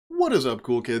What is up,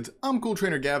 cool kids? I'm Cool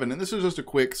Trainer Gavin, and this is just a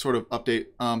quick sort of update.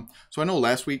 So I know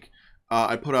last week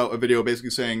I put out a video basically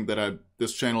saying that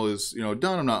this channel is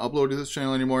done. I'm not uploading this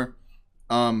channel anymore.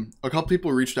 A couple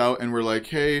people reached out and were like,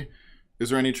 "Hey,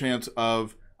 is there any chance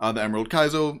of the Emerald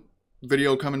Kaizo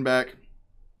video coming back?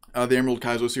 The Emerald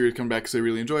Kaizo series coming back because they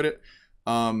really enjoyed it."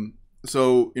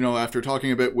 So after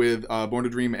talking a bit with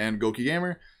Born2Dream and Gokey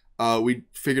Gamer, we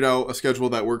figured out a schedule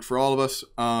that worked for all of us.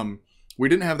 We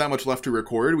didn't have that much left to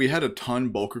record. We had a ton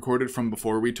bulk recorded from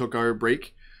before we took our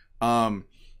break.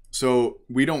 So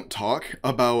we don't talk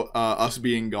about us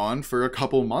being gone for a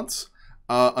couple months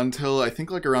until I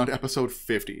think like around episode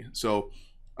 50. So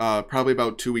probably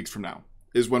about 2 weeks from now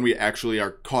is when we actually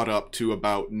are caught up to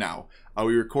about now.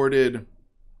 We recorded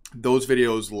those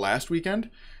videos last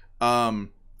weekend.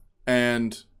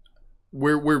 And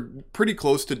we're pretty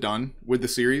close to done with the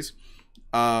series.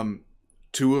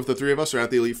 2 of the 3 of us are at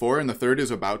the Elite Four, and the 3rd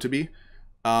is about to be.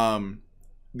 The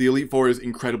Elite Four is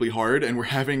incredibly hard, and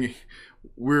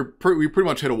we pretty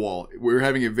much hit a wall. We're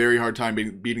having a very hard time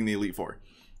beating the Elite Four.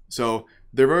 So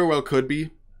there very well could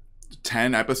be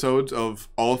 10 episodes of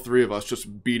all 3 of us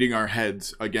just beating our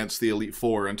heads against the Elite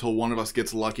Four until one of us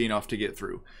gets lucky enough to get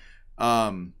through.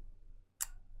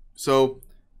 So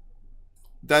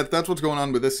that's what's going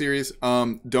on with this series.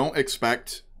 Don't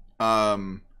expect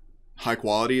high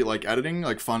quality like editing,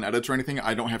 like fun edits or anything.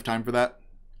 I don't have time for that.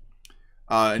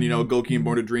 And Gokey and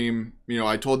Born2Dream,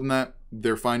 I told them that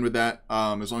they're fine with that,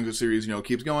 as long as the series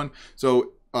keeps going.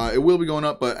 So it will be going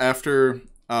up, but after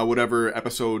whatever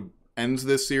episode ends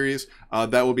this series,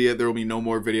 that will be it. There will be no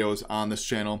more videos on this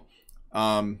channel.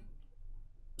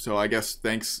 So I guess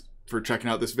thanks for checking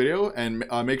out this video, and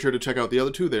make sure to check out the other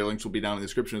 2. Their links will be down in the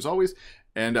description as always.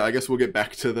 And I guess we'll get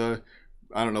back to the,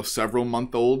 I don't know, several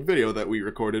month old video that we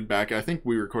recorded back. I think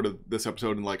we recorded this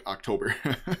episode in like October.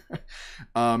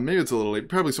 Maybe it's a little late,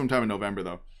 probably sometime in November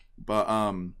though.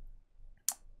 But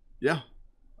yeah,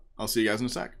 I'll see you guys in a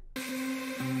sec.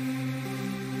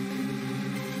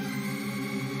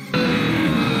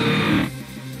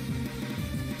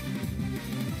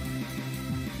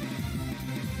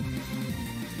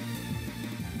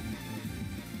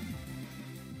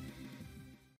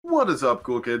 What is up,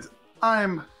 cool kids?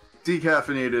 I'm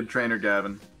decaffeinated trainer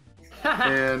Gavin,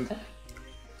 and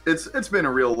it's been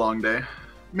a real long day.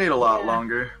 Made a lot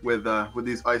longer with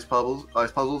these ice puzzles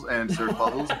and surf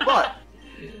puzzles. But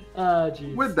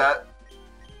with that,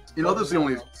 this is the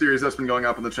only series that's been going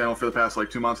up on the channel for the past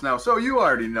like 2 months now. So you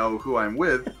already know who I'm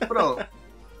with. But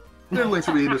their links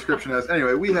will be in the description.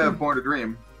 Anyway, we have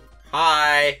Born2Dream.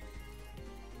 Hi.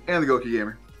 And the Gokey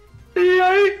Gamer.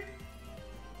 Yay.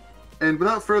 And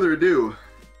without further ado,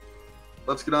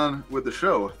 let's get on with the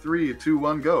show. 3, 2,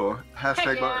 1, go.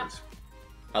 Hashtag bars.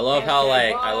 I love how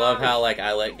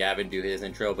I let Gavin do his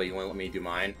intro, but you won't let me do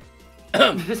mine.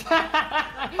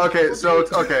 Okay, so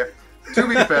okay. To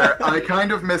be fair, I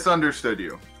kind of misunderstood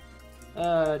you.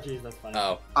 Jeez, that's funny.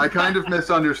 Oh. I kind of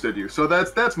misunderstood you, so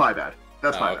that's my bad.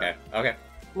 That's my bad. Okay.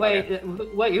 Wait,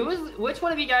 which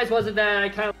one of you guys was it that I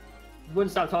kind of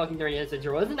wouldn't stop talking during his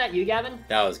intro? Wasn't that you, Gavin?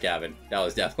 That was Gavin. That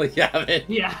was definitely Gavin.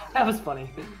 Yeah, that was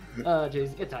funny.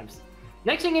 Jeez, good times.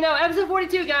 Next thing you know, episode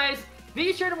 42, guys.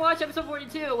 Be sure to watch episode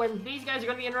 42 when these guys are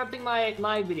going to be interrupting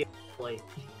my video,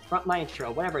 my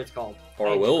intro, whatever it's called.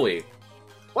 Or will we?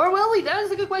 Or will we? That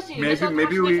is a good question. You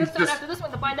maybe we just after this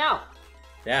one to find out.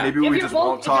 Yeah. Maybe we just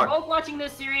won't talk. If you're both watching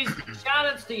this series,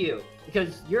 shoutouts to you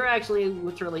because you're actually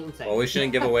literally insane. Well, we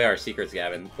shouldn't give away our secrets,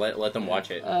 Gavin. Let them watch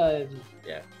it.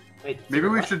 Yeah. Wait, maybe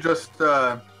we should just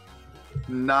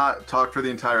not talk for the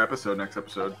entire episode next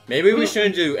episode. Maybe we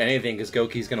shouldn't do anything because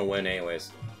Gokey's gonna win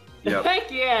anyways. Yep. Heck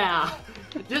yeah!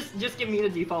 Just give me the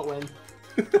default win.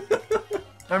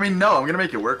 I mean, no, I'm gonna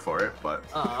make you work for it, but.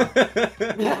 But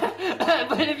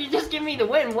if you just give me the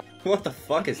win. What the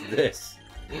fuck is this?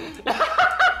 What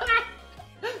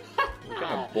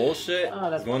kind of bullshit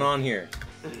is going on here?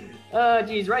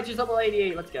 Geez, righteous level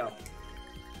 88. Let's go.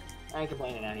 I ain't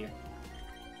complaining out here.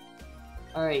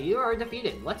 Alright, you are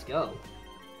defeated. Let's go.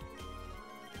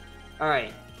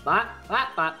 Alright. Bop,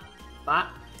 bop, bop, bop.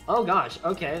 Oh gosh,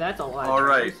 okay, that's a lot.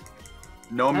 Alright.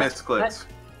 No misclicks.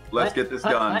 Let's get this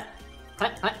done.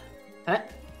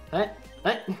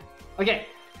 Okay.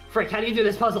 Frick, how do you do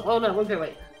this puzzle? Oh no,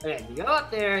 wait. Okay, you go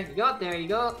up there, you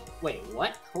go... Wait,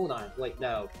 what? Hold on. Wait,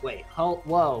 no. Wait, hold...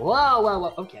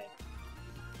 Whoa. Okay.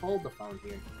 Hold the phone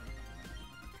here.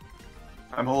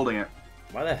 I'm holding it.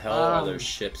 Why the hell are there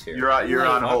ships here? You're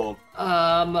on hold.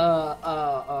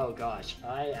 Oh gosh,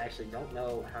 I actually don't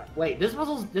know how. Wait, this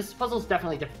puzzle's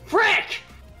definitely different. Frick!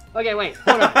 Okay, wait,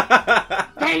 hold on.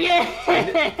 Dang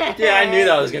it! Yeah, I knew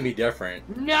that was gonna be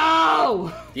different.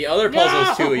 No! The other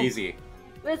puzzle's No! too easy.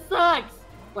 This sucks!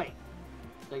 Wait.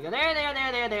 So you go there.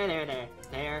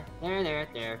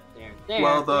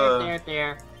 Well,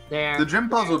 There. The gym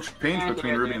puzzle changed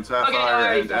between Ruby and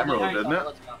Sapphire and Emerald, didn't it?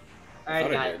 Let's go.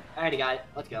 I already got it.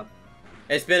 Let's go.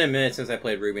 It's been a minute since I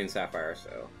played Ruby and Sapphire,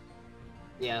 so.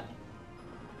 Yeah.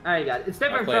 I already got it. It's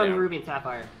different I'll play from now. Ruby and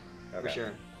Sapphire. Okay. For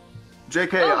sure.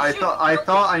 JK, Oh, I shoot.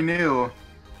 thought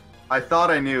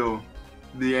I knew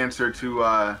the answer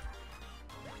to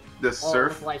this All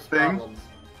surf of life's thing, problems.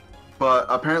 but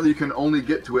apparently you can only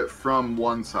get to it from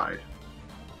one side.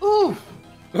 Oof!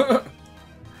 Because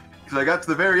I got to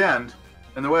the very end,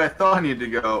 and the way I thought I needed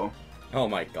to go Oh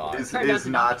my god. is Turned out to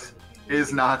not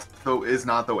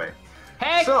the way.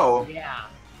 Heck So- yeah.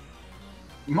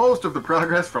 Most of the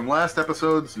progress from last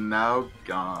episode's now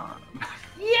gone.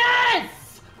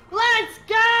 Yes! Let's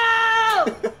go!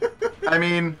 I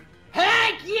mean,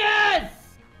 Heck yes!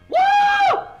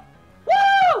 Woo!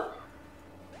 Woo!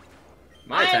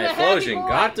 My I am a happy Typhlosion boy.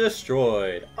 got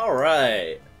destroyed.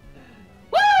 Alright.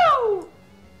 Woo!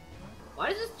 Why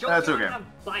does this That's Jolteon okay.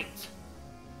 have bite?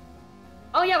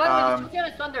 Oh yeah, by the way, this Jolteon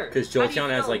has thunder. 'Cause How do you Jolteon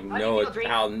has, feel? like, How do you no- feel, Drake?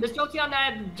 how- This Jolteon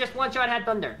that had just one shot had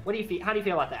thunder. What do you feel? How do you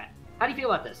feel about that? How do you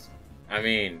feel about this? I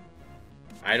mean,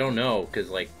 I don't know, because,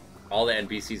 like, all the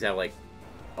NPCs have, like,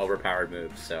 overpowered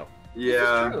moves, so. yeah. This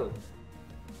is true.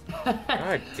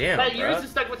 God damn, But yours bro. is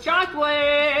stuck with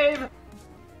Shockwave.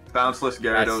 Bounceless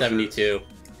Gyarados. That's 72.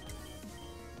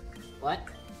 What?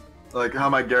 Like how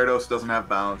my Gyarados doesn't have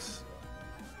bounce.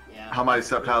 Yeah. How my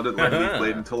Sceptile didn't let me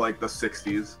played until like the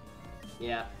 60s.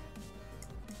 Yeah.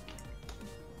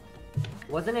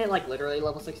 Wasn't it like literally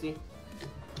level 60?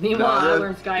 Meanwhile, No, I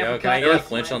learned Sky Yo, Uppercut, can I get a like,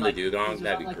 flinch on the like, Dugong? or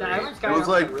That'd be something like great. that. I learned Sky It was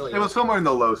like Uppercut really it was early. somewhere in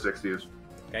the low 60s.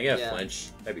 Can I get a Yeah. flinch?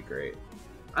 That'd be great.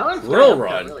 I learned Sky Drill Uppercut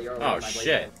run. really early Oh, with my Blade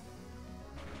shit. Blade.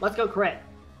 Let's go crit.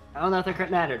 I don't know if the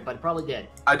crit mattered, but it probably did.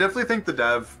 I definitely think the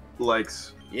dev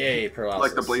likes Yay,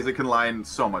 paralysis. like the Blaziken line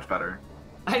so much better.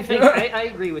 I think I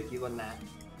agree with you on that.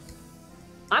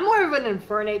 I'm more of an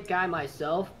Infernape guy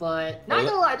myself, but not Well,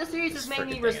 gonna lie, this series has this made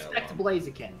me frickin' thing respect out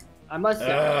Blaziken. I must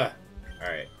say.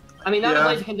 Alright. I mean, not Yeah.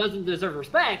 that Blaziken doesn't deserve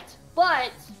respect,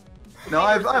 but No,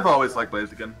 I've always liked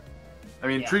Blaziken. I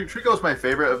mean, Yeah. Trico's my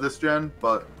favorite of this gen,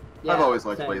 but Yeah, I've always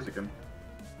liked same. Blaziken.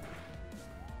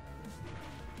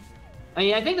 I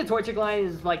mean, I think the Torchic line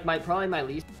is like probably my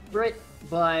least favorite,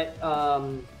 but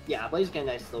yeah, Blaziken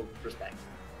I still respect.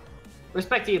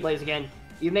 Respect to you, Blaziken.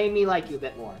 You made me like you a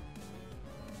bit more.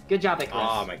 Good job, Icarus.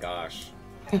 Oh my gosh.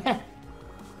 Oh,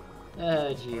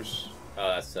 jeez. Oh,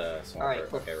 that's Swampert. Alright,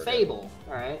 for Okay, we're good. Fable.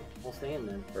 Alright, we'll stay in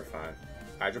then. We're fine.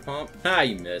 Hydro Pump? Ha,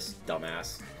 you missed,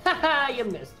 dumbass. Haha, you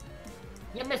missed.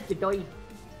 You missed it, doy.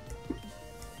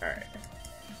 Alright.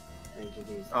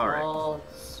 Alright. All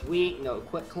sweet, no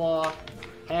Quick Claw.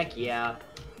 Heck yeah.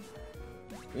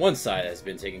 One side has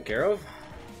been taken care of.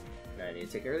 Now I need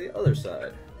to take care of the other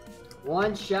side.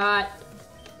 One shot.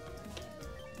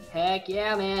 Heck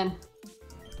yeah, man.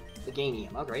 The Ganium.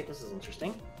 Oh, great. This is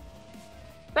interesting.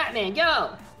 Batman, go!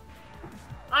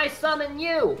 I summon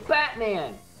you,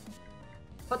 Batman!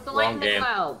 Put the light Wrong in the game.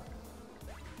 cloud.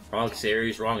 Wrong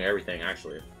series, wrong everything,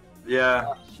 actually. Yeah.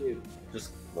 Oh, shoot.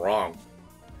 Just wrong.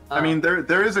 I mean,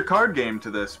 there is a card game to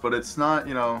this, but it's not,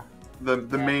 you know, the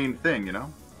Yeah. main thing, you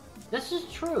know? This is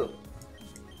true.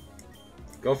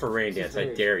 Go for Rain This is Dance, I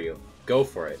weird. dare you. Go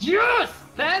for it. Yes!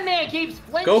 Batman keeps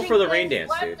flinching Go for the things Rain Dance,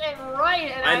 left dude. and right,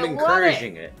 and I'm I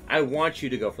encouraging it. I want you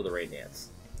to go for the Rain Dance.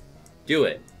 Do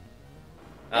it.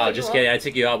 No, Oh, you just won't. kidding. I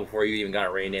took you out before you even got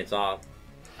a Rain Dance off.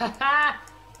 Love it!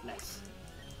 Nice.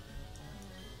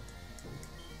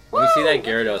 Let me see Woo! that Let's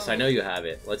Gyarados. go. I know you have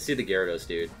it. Let's see the Gyarados,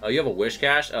 dude. Oh, you have a Wish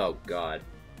Cache? Oh, God.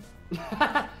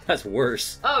 That's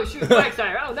worse. Oh shoot,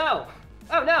 Quagsire! Oh no!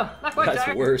 Oh no, not Quagsire!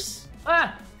 That's worse.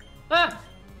 Ah! Ah!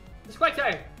 It's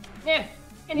Quagsire! Yeah!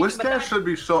 Whiscash should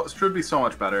be so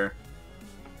much better.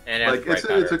 And that's Like, it's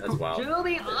Bright a Powder cool- as well. To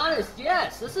be honest,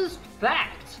 yes, this is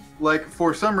fact. Like,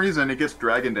 for some reason, it gets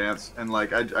Dragon Dance, and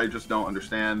like, I just don't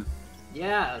understand.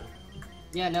 Yeah.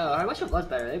 Yeah, no, I wish it was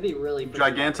better. It'd be really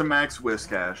freaking Gigantamax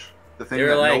Whiscash. The thing They're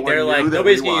that like, no one knew that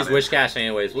nobody's we gonna use wanted. Wish Cache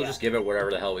anyways. We'll Yeah. just give it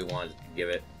whatever the hell we want to give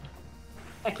it.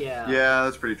 Heck yeah. Yeah,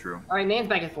 that's pretty true. Alright, man's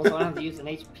back at full, so I don't have to use an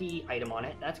HP item on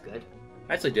it. That's good.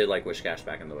 I actually did like Wish Cache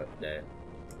back in the day.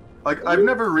 Like, I've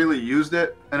never really used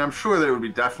it, and I'm sure that it would be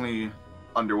definitely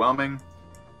underwhelming.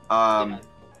 Yeah.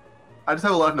 I just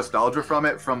have a lot of nostalgia from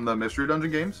it from the Mystery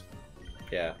Dungeon games.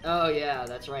 Yeah. Oh yeah,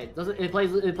 that's right. Doesn't it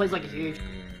plays like a huge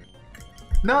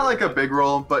Not like a big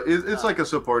role, but it's like a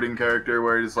supporting character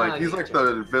where he's like Oh, he's like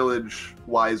gotcha. the village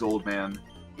wise old man.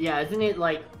 Yeah, isn't it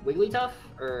like Wigglytuff?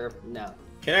 Or no.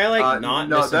 Can I like not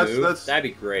no, miss a move? That'd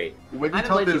be great.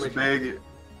 Wigglytuff is big.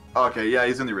 Okay, yeah,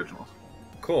 he's in the originals.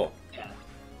 Cool. Yeah.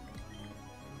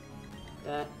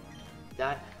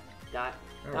 Dot.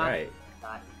 All right.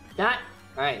 Dot.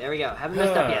 All right, there we go. Haven't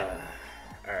messed up yet.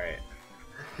 All right.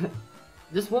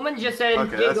 This woman just said,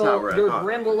 Okay, "Giggle, that's not your right.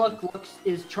 bramble looks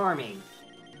is charming."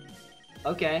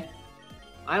 Okay.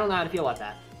 I don't know how to feel about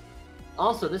that.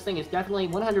 Also, this thing is definitely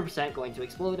 100% going to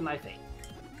explode in my face.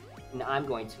 And I'm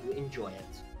going to enjoy it.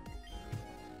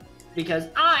 Because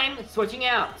I'm switching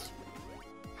out!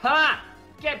 Ha!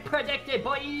 Get predicted,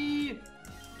 boy!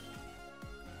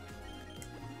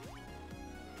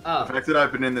 Oh. The fact that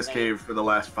I've been in this cave for the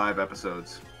last 5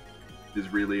 episodes is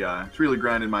really, it's really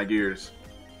grinding my gears.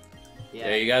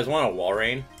 Yeah, you guys want a wall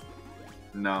rain?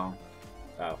 No.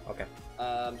 Oh, okay.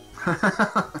 I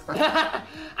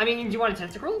mean, do you want a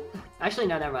tentacle? Actually,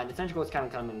 no, never mind. The tentacle is kind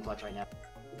of coming in clutch right now.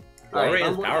 Wall rain is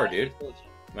Bumble power, Dash dude. explosion.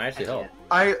 Might actually help.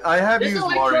 I have This used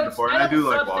wall rain before, and I do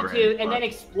like wall rain. substitute and then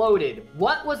exploded.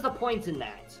 What was the point in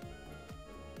that?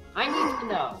 I need to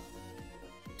know.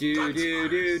 Do do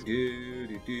do do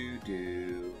do do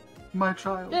do. My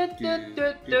child. Oh,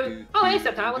 hey,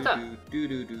 Septile, what's up?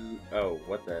 Oh,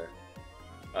 what the?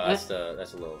 That's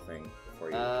a little thing for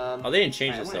you. Oh, they didn't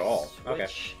change this at all. Okay.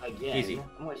 Again. Easy.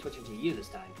 I'm going to switch into you this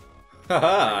time.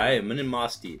 Haha, I am in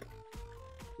Moss Deep.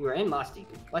 You are in Moss Deep.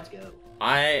 Let's go.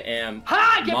 I am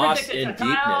Ha! Get moss predicted, in Septile!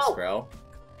 deepness, bro.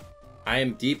 I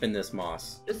am deep in this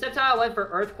moss. This Septile went for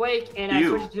Earthquake, and I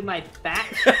switched it to my bat.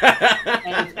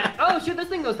 And it's back. Oh, shoot, this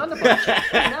thing goes Thunder Punch.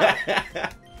 Oh, no.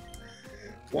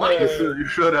 What? You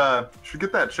should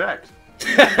get that checked.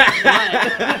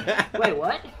 What? Wait,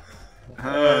 what?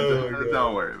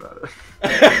 Don't worry about it.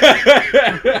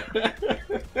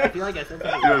 I feel like I said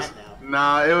something bad now.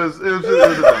 Nah, it was a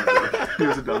dumb joke. It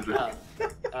was a dumb joke.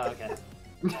 Oh, okay.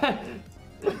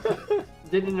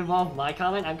 Did it involve my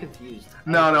comment? I'm confused.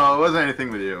 No, it wasn't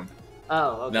anything with you.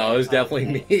 Oh, okay. No, it was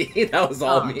definitely me. That was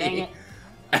all me. Dang it.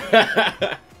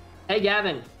 Hey,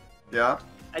 Gavin. Yeah?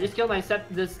 I just killed my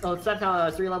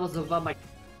Septile 3 levels above my...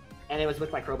 And it was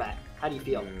with my Crobat. How do you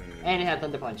feel? And it had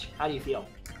Thunder Punch. How do you feel?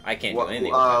 I can't do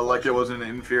anything. Like it was an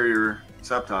inferior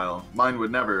Septile. Mine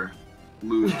would never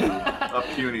lose to a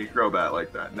puny Crobat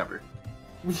like that. Never.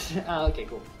 Okay,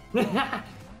 cool.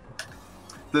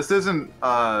 This isn't,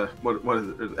 what is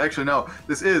it? Actually, no.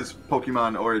 This is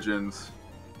Pokemon Origins.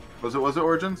 Was it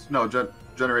Origins? No,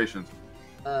 Generations.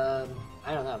 I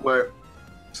don't know. Where,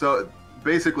 so,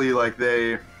 basically, like,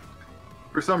 they,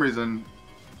 for some reason,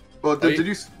 well, did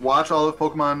you watch all of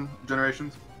Pokemon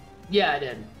Generations? Yeah, I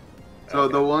did. So,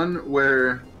 the one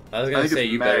where... I was gonna say,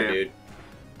 you better, dude.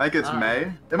 I think it's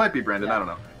May. It might be Brandon, yeah. I don't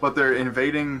know. But they're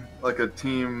invading, like, a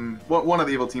team, one of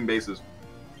the evil team bases.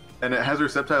 And it has her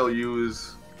Septile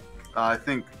use, I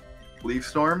think, Leaf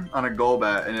Storm on a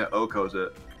Golbat, and it Okos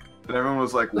it. And everyone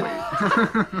was like, wait.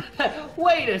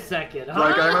 Wait a second, huh?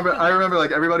 Like, I remember,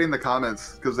 like, everybody in the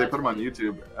comments, because they put them on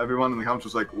YouTube, everyone in the comments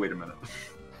was like, wait a minute.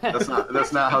 That's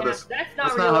not how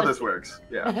this works.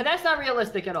 Yeah. That's not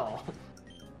realistic at all.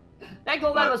 That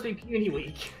Golbat must be puny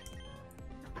weak.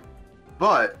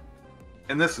 But,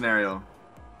 in this scenario,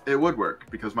 it would work,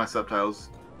 because my Septile's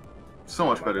so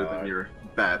much better than your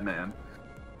Batman.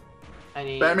 I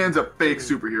mean, Batman's a fake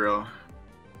superhero.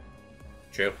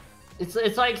 True.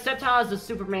 It's like Septile is the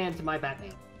Superman to my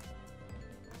Batman.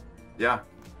 Yeah.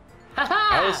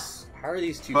 Haha! How are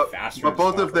these two faster? But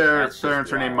both of their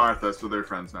parents are named Martha, so they're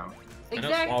friends now.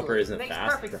 Exactly. I know Swampert isn't Makes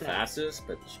the fastest,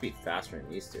 but it should be faster than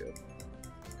these two.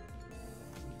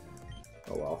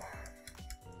 Oh well.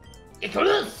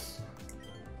 Icarus!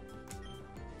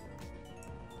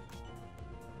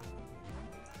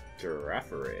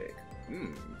 Girafarig.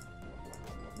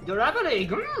 Girafarig!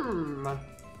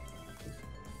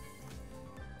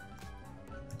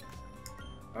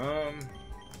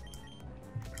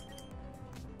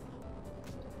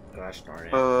 Gosh darn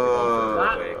it.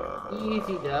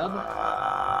 Easy dub.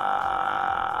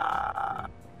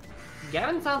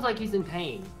 Gavin sounds like he's in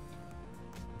pain.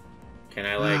 Can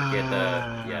I like get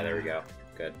the? Yeah, there we go.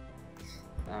 Good.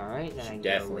 All right, then I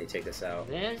definitely take this out.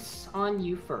 This on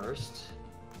you first.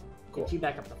 Cool. Get you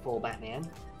back up to full Batman.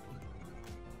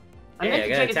 I Yeah, meant to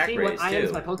check and see what items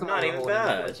too. my Pokemon Not were even holding.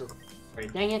 bad.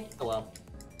 Dang it! Oh well.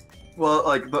 Well,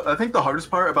 like, I think the hardest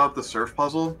part about the surf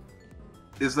puzzle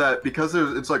is that because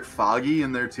it's like foggy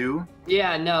in there too.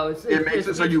 Yeah, no, it makes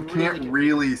it so you can't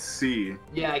really see.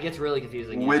 Yeah, it gets really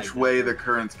confusing. Which way the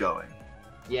current's going.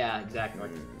 Yeah, exactly.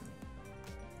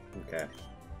 Okay.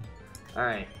 All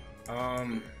right.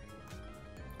 Oh,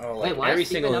 like wait, why every is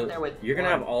Steven single up there with you're gonna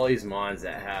have all these mons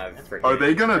that have. Are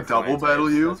they gonna double battle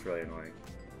you? That's really annoying.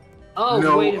 Oh,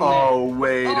 no, wait a minute.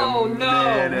 wait Oh, a no.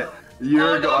 minute.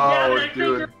 You're no, Gavin, I think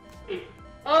dude. you're right.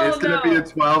 Oh, It's gonna be a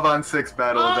 12-on-6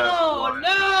 battle. Oh,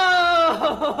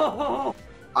 no!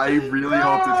 I really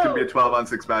hoped it's gonna be a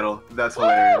 12-on-6 battle. That's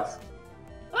hilarious.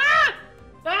 Ah!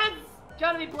 That's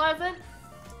gonna be pleasant.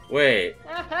 Wait.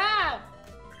 Aha!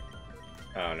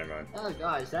 Oh, never mind. Oh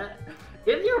gosh, that.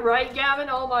 If you're right, Gavin,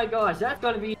 oh my gosh, that's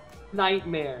gonna be a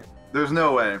nightmare. There's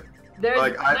no way.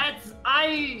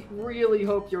 I really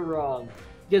hope you're wrong,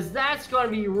 because that's gonna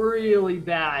be really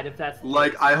bad if that's.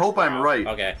 Like, I hope I'm right.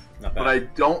 Okay, not bad. But I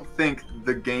don't think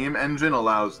the game engine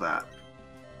allows that.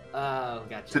 Oh,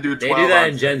 gotcha. To do 12 They do that on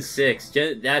in Gen 6.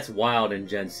 That's wild in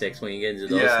Gen 6 when you get into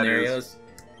those Yeah, it scenarios.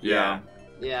 Yeah.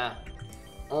 Yeah.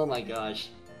 Oh my gosh.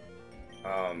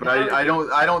 But I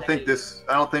don't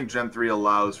think Gen 3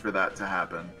 allows for that to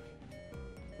happen.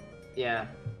 Yeah.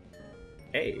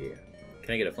 Hey,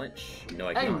 can I get a flinch? No,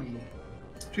 I Hey. cannot.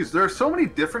 Jeez, there are so many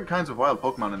different kinds of wild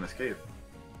Pokemon in this cave.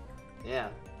 Yeah.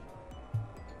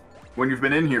 When you've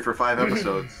been in here for 5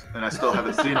 episodes, and I still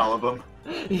haven't seen all of them,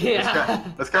 Yeah.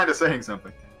 that's kind of saying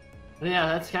something. Yeah,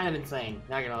 that's kind of insane.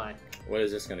 Not gonna lie. What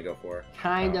is this gonna go for?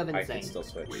 Kind of I insane. can still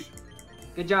switch. Wait.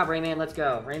 Good job, Rayman. Let's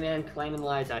go. Rayman claiming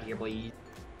lives out here, boys.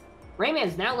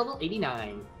 Rayman's now level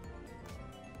 89.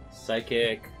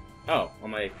 Psychic. Oh, on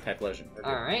my type legend.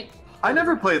 Alright. I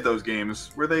never played those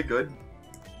games. Were they good?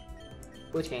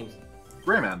 Which games?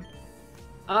 Rayman.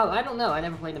 Oh, I don't know. I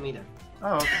never played them either.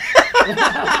 Oh, okay.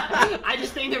 I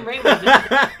just named him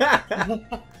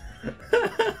Rayman.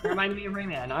 Reminded me of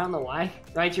Rayman. I don't know why.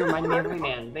 Right, you reminded me of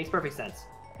Rayman. Makes perfect sense.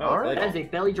 Alright. That is a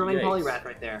belly drumming Yikes. Poliwrath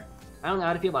right there. I don't know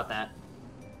how to feel about that.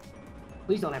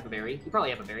 Please don't have a berry. You probably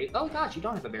have a berry. Oh gosh, you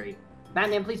don't have a berry.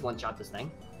 Batman, please one-shot this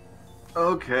thing.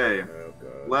 Okay. Oh,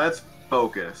 God. Let's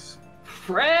focus.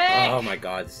 Frick! Oh my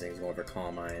god, this thing's going for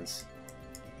Calm Minds.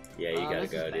 Yeah, you gotta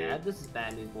this go, is dude. bad. This is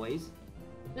bad news, boys.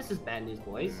 This is bad news,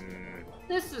 boys. Mm,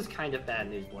 This is kind of bad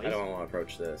news, boys. I don't want to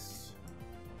approach this.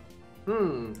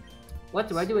 What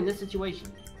do I do in this situation?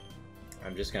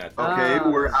 I'm just gonna. Okay,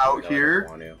 we're out No, I here. don't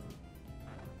want to.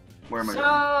 Where am I going?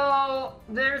 So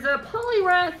there's a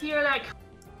Poliwrath here that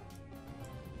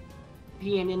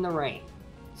being in the rain,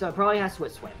 so it probably has to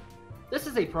swim. This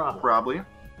is a problem. Probably.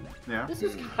 Yeah. This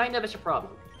is kind of a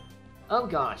problem. Oh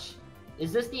gosh,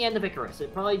 is this the end of Icarus?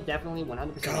 It probably definitely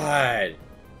 100%. God.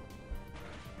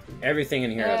 Everything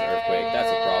in here has Earthquake. That's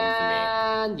a problem for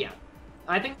me. And yeah,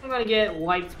 I think I'm gonna get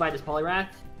wiped by this Poliwrath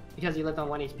because he lived on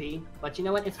 1 HP. But you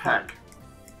know what? It's fine.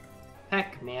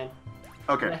 Heck, man.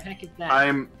 What the Okay. heck is that?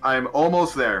 I'm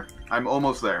almost there. I'm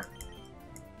almost there.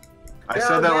 I Go,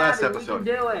 said that last Gavin, episode. We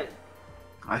can do it.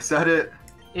 I said it.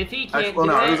 If he can't Well,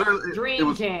 do no, it, it was early- Dream it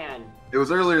was- can. It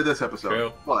was earlier this episode.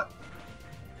 True. But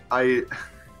I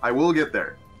will get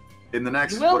there. In the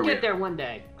next You will what are we get at? there one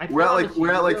day. I We're at promise like you, we're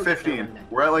you at like will get there 15. one day.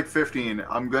 We're at like 15.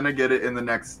 I'm gonna get it in the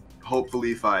next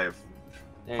hopefully 5.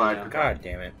 There Fine. you go. God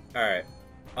damn it. Alright.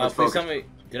 Let's Please focus. tell me.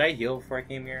 Did I heal before I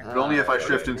came here? But only if I Uh,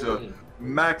 shift into really.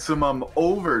 maximum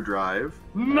overdrive.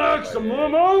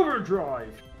 Maximum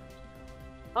overdrive.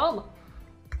 Oh my.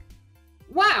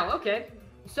 Wow. Okay.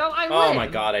 So I Oh win. my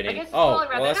god, I didn't. Against Oh, Poliwrath.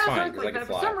 well, that's It has fine, Earthquake, 'cause I can but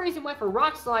for fly. some reason went for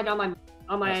Rock Slide on my That's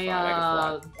fine,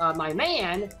 I can my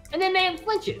man, and then man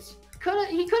flinches.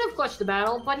 He could have clutched the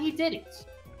battle, but he didn't.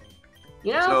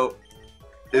 You know?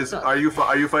 So, are you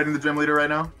fighting the gym leader right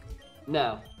now?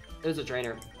 No, it was a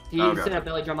trainer. He Okay. set a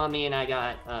belly drum on me, and I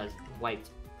got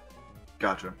wiped.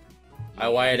 Gotcha. I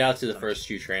wired out to the first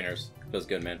 2 trainers. Feels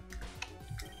good, man.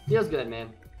 Feels good, man.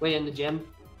 Wait, in the gym?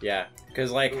 Yeah,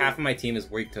 because like half of my team is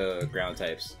weak to ground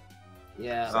types.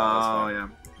 Yeah. So- that's Oh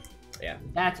fine. yeah.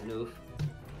 That's an oof.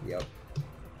 Yep.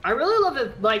 I really love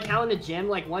it, like how in the gym,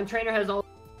 like one trainer has all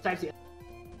types of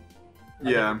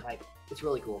Yeah. type. It's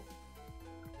really cool.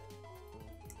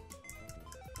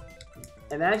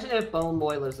 Imagine if Bone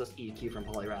Boy lives this EQ from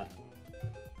Poliwrath.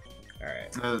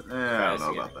 Alright. I don't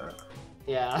know about that.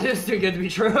 Yeah, it's too good to be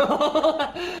true.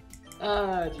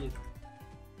 Oh, jeez.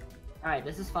 Alright,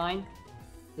 this is fine.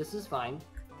 This is fine.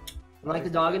 I'm like the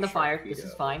dog in the fire. This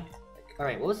is fine.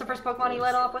 Alright, what was the first Pokemon he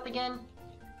led off with again?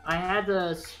 I had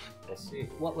the... Let's see.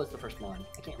 What was the first one?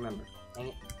 I can't remember. Dang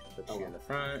it. Put you in the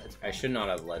front. I should not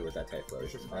have led with that type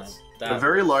version. That's A that.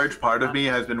 very large part of me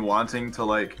has been wanting to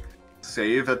like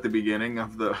save at the beginning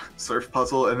of the surf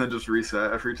puzzle and then just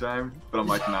reset every time, but I'm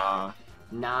like, nah.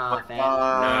 Nah, fam. No,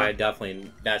 I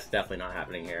definitely. That's definitely not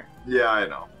happening here. Yeah, I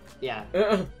know. Yeah,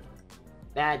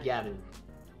 bad Gavin.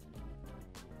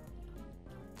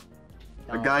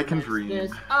 A guy can mess dream.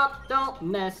 This up, don't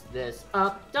mess this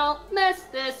up, don't mess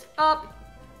this up.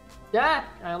 Ah,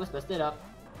 I almost messed it up.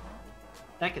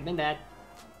 That could've been bad.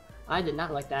 I did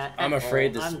not like that. I'm at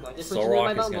afraid all. this I'm going to switch into Solrock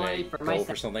my is Mud going for to my go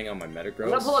for something on my Metagross. I'm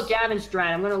going to pull a Gavin strat.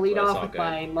 I'm going to lead But it's off all with good,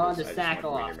 my Mon to because I just sack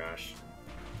want off. Meteor Mash.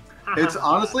 It's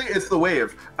honestly, it's the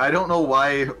wave. I don't know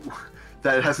why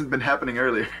that hasn't been happening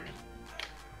earlier.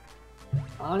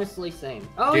 Honestly, same.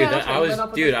 Oh Dude, yeah, that, that's right.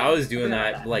 I was doing forgot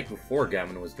that about like before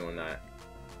Gavin was doing that.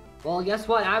 Well, guess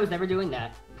what? I was never doing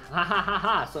that. Ha ha ha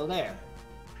ha. So there.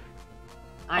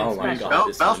 I'm Oh my special. God.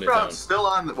 this is on its own. Bellsprout's still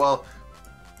on the, well,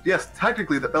 yes,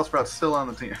 technically the Bellsprout's still on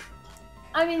the team.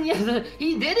 I mean, yes,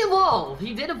 he did evolve.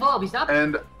 He did evolve. He's not.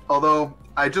 And although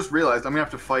I just realized I'm gonna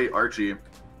have to fight Archie,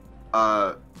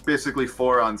 basically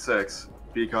 4 on 6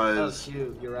 because Oh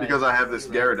shoot, you're right. because I have this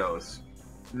You're right. Gyarados.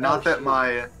 Not Oh, that shoot.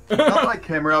 my not my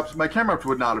camera ups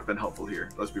would not have been helpful here.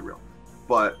 Let's be real,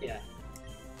 but Yeah.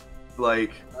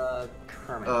 like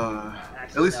Kermit.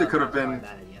 at least it could have that's been. not a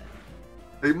bad idea.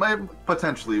 It might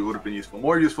potentially would have been useful,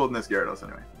 more useful than this Gyarados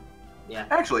anyway. Yeah.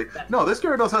 Actually, no, this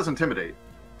Gyarados has Intimidate,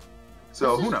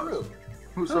 so This who is knows? true.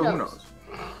 Who knows? knows?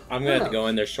 I'm going to have to go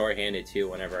in there short-handed too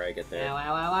whenever I get there. Ow,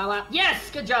 ow, ow, ow, ow. Yes!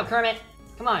 Good job, Kermit!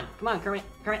 Come on, Kermit.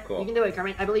 Kermit, Cool. you can do it,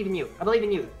 Kermit. I believe in you. I believe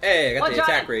in you. Hey, I got One the shot.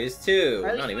 attack raise too. Or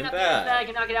at least Not you even enough damage that I bad.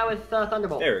 can knock it out with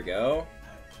Thunderbolt. There we go.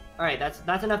 Alright, that's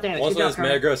enough damage. Once Good when job, this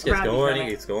Kermit. Metagross I'm gets proud of you, going, it Kermit.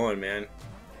 gets going, man.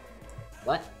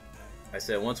 What? I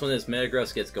said once when this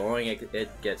Metagross gets going,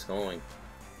 it gets going.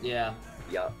 Yeah.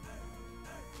 Yup.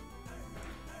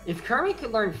 If Kermit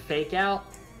could learn Fake Out,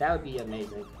 that would be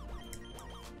amazing.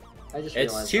 I just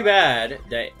It's realized too that.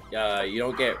 bad that you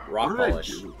don't get Rock What did I Polish.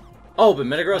 do? Oh, but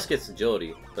Metagross gets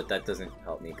Agility, but that doesn't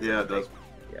help me. 'cause Yeah, I'm it does.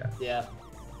 big. Yeah, Yeah.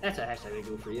 That's a hashtag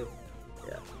good for you.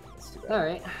 it's too bad.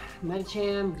 Alright.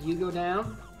 Medicham, you go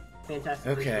down.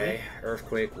 Fantastic. Okay,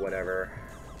 Earthquake, whatever.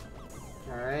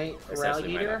 Alright. This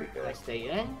actually might not Alligator, be good. I stay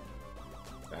in.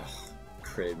 Ugh,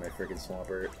 crit my freaking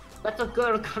Swampert. That's a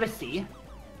good courtesy.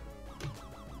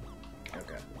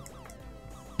 Okay.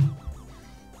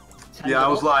 Yeah, I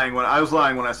was lying when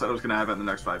I said I was gonna have it in the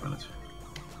next 5 minutes.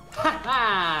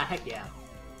 Haha! Heck yeah.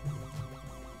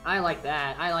 I like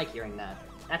that. I like hearing that.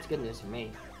 That's good news for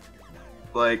me.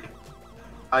 Like,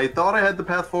 I thought I had the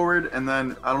path forward, and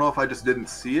then I don't know if I just didn't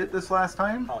see it this last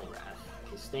time. Polygraph.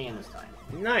 Okay, stay in this time.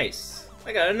 Nice.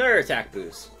 I got another attack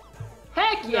boost.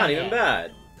 Heck yeah! Not even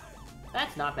bad.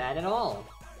 That's not bad at all.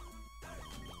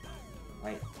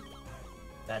 Right.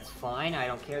 That's fine. I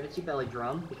don't care that you belly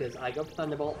drum because I go for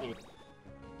Thunderbolt and.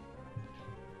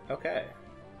 Okay.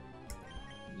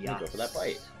 Yes. Go for that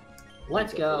bite.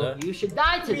 Let's Go for go. the You should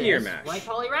die to Meteor this, Mash. right,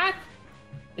 Poliwrath?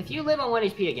 If you live on 1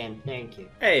 HP again, thank you.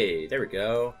 Hey, there we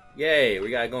go. Yay, we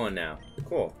got it going now.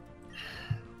 Cool.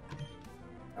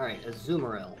 Alright,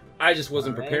 Azumarill. I just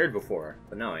wasn't Alright. prepared before,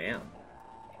 but now I am.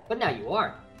 But now you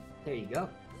are. There you go.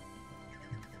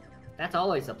 That's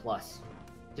always a plus,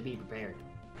 to be prepared.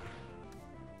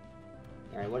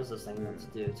 Alright, what does this thing want to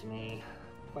do to me?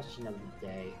 Question of the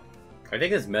day. I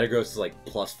think this Metagross is like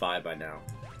 +5 by now.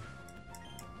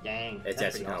 Dang. It's that's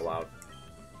actually pretty kind of awesome. loud.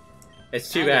 It's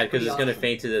too That bad is because pretty it's gonna awesome.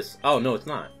 faint to this. Oh no, it's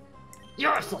not.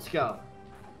 Yes, let's go!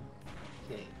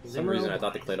 Okay, For some reason I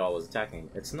thought the Azumarill. Claydol was attacking.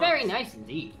 It's not. Very nice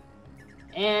indeed.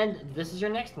 And this is your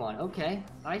next one. Okay,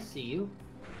 I see you.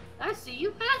 I see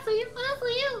you. I see you. I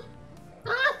see you.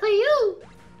 I see you.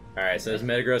 Alright, so this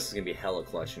Metagross is gonna be hella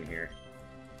clutch in here.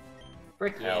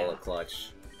 Frick yeah. Hella clutch.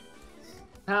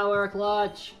 Power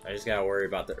clutch. I just gotta worry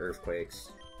about the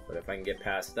earthquakes. But if I can get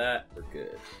past that, we're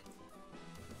good.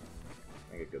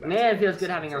 I could go back Man, to it feels the good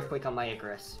having Swampert. Earthquake on my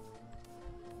Icarus.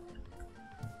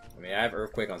 I mean, I have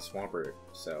Earthquake on Swampert,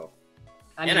 so...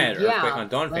 I And I had Earthquake on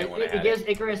Donphan like, when I it had gives it.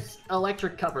 Icarus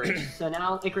electric coverage, so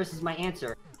now Icarus is my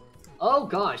answer. Oh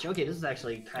gosh, okay, this is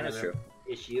actually kind That's of true. an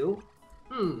issue.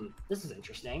 This is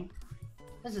interesting.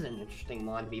 This is an interesting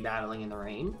one to be battling in the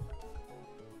rain.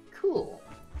 Cool.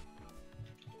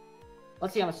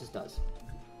 Let's see how much this does.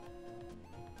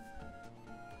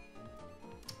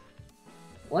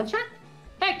 One shot?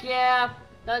 Heck yeah!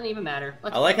 Doesn't even matter.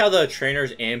 Let's I like go. how the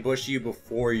trainers ambush you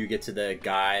before you get to the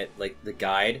guide, like the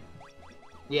guide.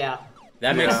 Yeah.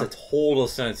 That makes Yeah. a total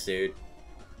sense, dude.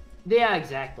 Yeah,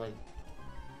 exactly.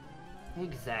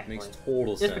 Exactly. Makes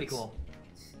total sense. It's pretty cool.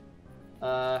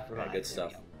 Yeah, Right, good there stuff.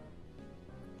 we go.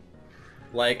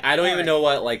 Like, I don't even Alright. know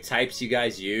what like types you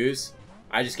guys use.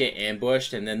 I just get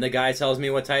ambushed, and then the guy tells me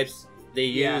what types they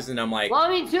Yeah. use, and I'm like, Well, I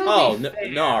mean, to Oh, be no- fair,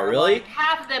 no, really? like,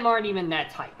 half of them aren't even that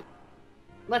type.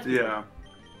 Let's be Yeah.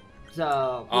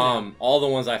 So, you know. all the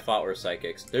ones I fought were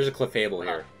psychics. There's a Clefable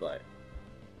here, but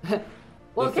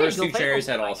Well, the first okay, two Gilfable's cherries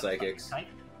had not all a psychic psychics. type.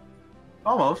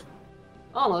 Almost.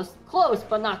 Almost. Close,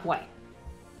 but not quite.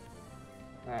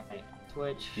 Alright,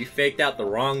 Twitch. you faked out the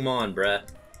wrong mon, bruh.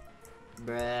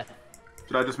 Bruh.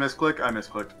 Did I just misclick? I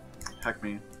misclicked. Heck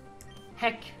me.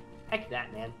 Heck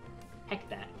that, man. Heck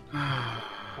that.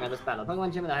 Alright, let's battle.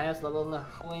 Pokemon Gym at the highest level in the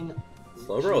coin.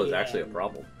 Slowbro is actually a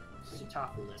problem.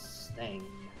 Sutakulus thing.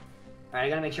 Alright, I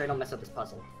gotta make sure I don't mess up this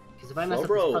puzzle. Because if I mess up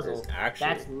Slowbro this puzzle, is actually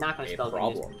that's not gonna a spell good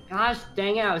news for problem. me. Gosh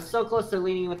dang it, I was so close to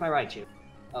leaning in with my Raichu.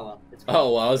 Oh well, it's fine.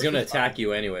 Oh, well, I was gonna This is fine. attack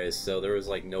you anyways, so there was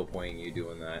like no point in you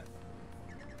doing that.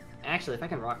 Actually, if I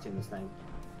can Rock Tomb this thing.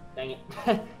 Dang it.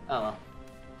 Oh well.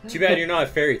 Too bad you're not a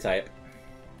fairy type.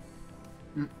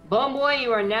 Bone Boy,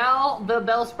 you are now the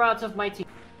Bellsprouts of my team.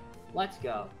 Let's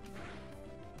go.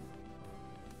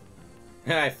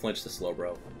 I flinched the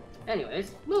Slowbro.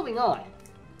 Anyways, moving on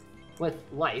with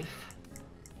life.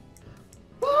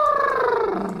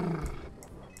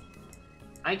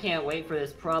 I can't wait for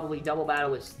this probably double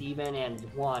battle with Steven and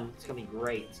Juan. It's gonna be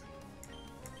great.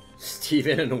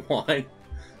 Steven and Juan.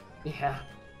 Yeah.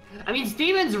 I mean,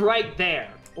 Steven's right there.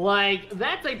 Like,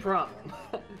 that's a problem.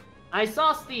 I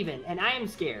saw Steven, and I am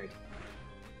scared.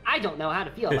 I don't know how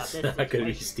to feel about It's this not gonna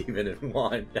be situation. Steven and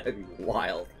Juan. That'd be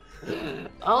wild.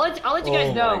 I'll let you guys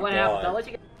Oh know my what happens. God. I'll let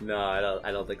you guys... No, I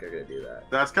don't think they're gonna do that.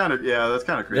 That's kind of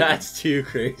crazy. That's too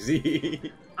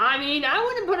crazy. I mean, I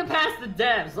wouldn't put it past the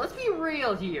devs. Let's be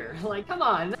real here. Like, come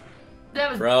on.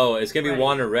 Devs... Bro, it's gonna be Right.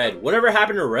 Juan or Red. Whatever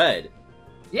happened to Red?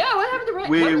 Yeah, what happened to Red?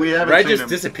 We haven't Red seen just him.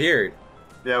 disappeared.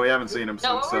 Yeah, we haven't seen him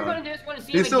No, since. what we're going to do is we're going to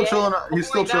see he's him still again. chilling- he's before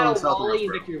still we chilling in battle South Wally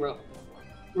and Westboro. Victory Road.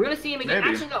 We're going to see him again.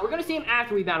 Maybe. Actually, no, we're going to see him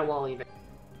after we battle Wally and Victory.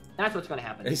 That's what's going to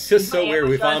happen. It's just He's so gonna weird. We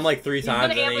ambush found him us. like 3 He's times gonna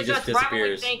and then he ambush just us right when we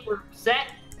disappears. think we're set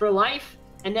for life,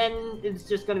 and then it's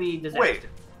just going to be disaster. Wait.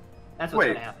 That's what's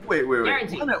going to happen. Wait.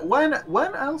 Guaranteed.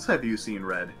 When else have you seen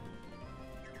Red?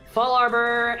 Fall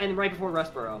Arbor and right before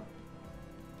Rustboro.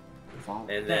 Fall.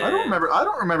 And then- I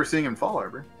don't remember seeing him in Fall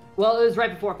Arbor. Well, it was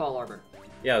right before Fall Arbor.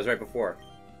 Yeah, it was right before.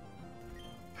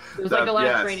 It was like the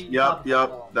last training. Yep.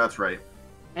 Fall. That's right.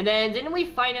 And then didn't we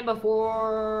fight him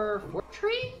before Fort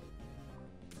Tree?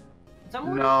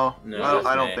 Somewhere? No, No, I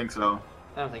that's don't May. think so.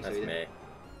 I don't think That's so either. May.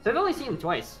 So I've only seen him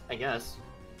twice, I guess.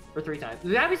 Or 3 times.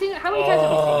 Have we seen it? How many times have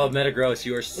we Oh, seen him? Metagross,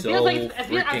 you are It so feels like I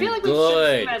feel like freaking we should have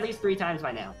good. seen him at least 3 times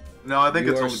by now. No, I think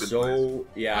You it's are only been so... twice.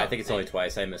 Yeah, I Oh, think it's only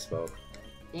twice. I misspoke.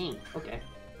 Dang. Okay.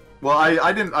 Well,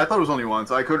 I didn't. I thought it was only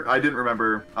once. I didn't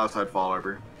remember outside Fall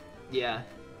Arbor. Yeah.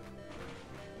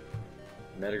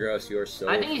 Metagross, you are so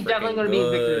I think he's freaking definitely going to be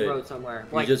in Victory good. Road somewhere.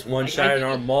 You just one-shot I an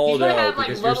think he's gonna Armaldo have, like,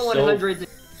 because you're level so 100s.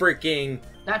 freaking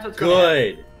That's what's going to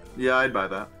happen. good. Yeah, I'd buy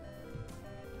that.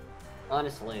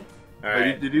 Honestly. All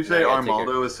right. Did you say Now I gotta take your-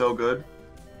 Armaldo is so good?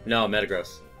 No,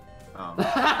 Metagross. Oh.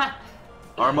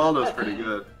 Armaldo's pretty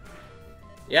good.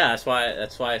 Yeah, that's why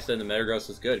I said the Metagross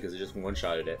was good because it just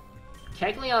one-shotted it.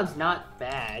 Kecleon's not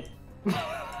bad.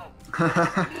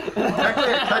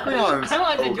 Kecleon's I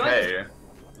wanted to enjoy okay. this.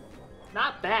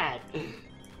 Not bad.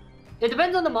 It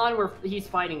depends on the mon where he's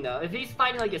fighting, though. If he's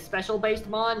fighting like a special-based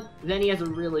mon, then he has a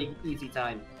really easy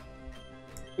time.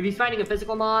 If he's fighting a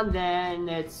physical mon, then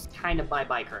it's kind of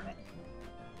bye-bye Kermit.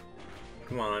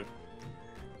 Come on.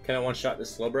 Can I one-shot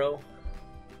this Slowbro?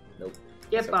 Nope.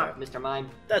 Get That's bopped, okay. Mr. Mime.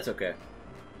 That's okay.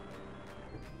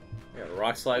 I got a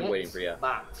Rock Slide Get waiting for you.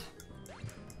 bopped.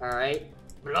 Alright.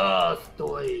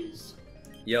 Blastoise.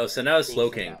 Yo, send out a Slow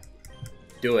King.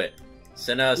 Do it.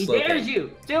 Send out a He Slow dares King.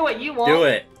 you. Do it. You won't. Do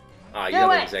it. Ah, you Do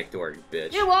got it. an exact door, you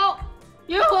bitch. You won't.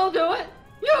 You won't do it.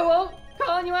 You won't.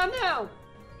 Calling you out now.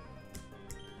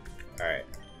 Alright.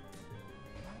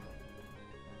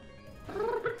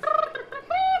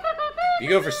 You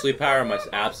go for Sleep Power on my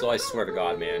Absol, I swear to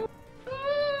God, man.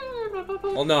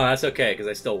 Well, no, that's okay, because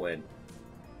I still win.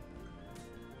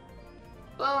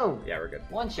 Boom. Yeah, we're good.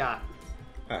 One shot.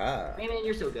 Ah. Rayman,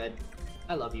 you're so good.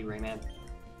 I love you, Rayman.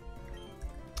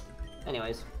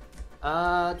 Anyways.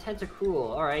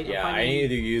 Tentacruel. Alright. Yeah, I need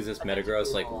to use this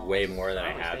Metagross, like, way more than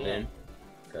I have been.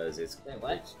 Because it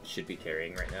should be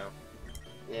carrying right now.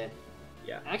 Yeah.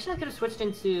 Yeah. Actually, I could have switched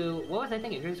into... What was I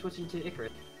thinking? I could have switched into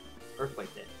Icarus.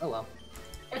 Earthquake did. Oh well.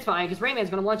 It's fine, because Rayman's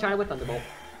gonna one-shot it with Thunderbolt.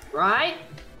 Right?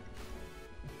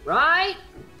 Right?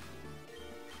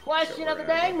 Question of the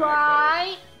day,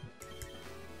 right?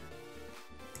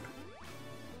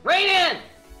 Rayman!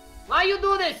 Why you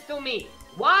do this to me?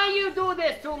 Why you do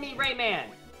this to me, Rayman?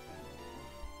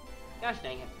 Gosh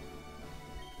dang it.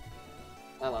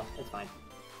 Oh well, it's fine.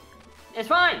 It's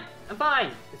fine! I'm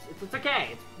fine! It's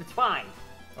okay, it's fine.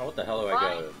 Oh, what the hell do I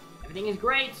Fine. go? Everything is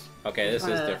great. Okay, this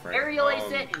is different. Aerial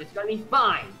ace it, and it's gonna be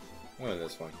fine. I'm going to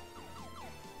this one.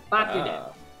 Bop, you did.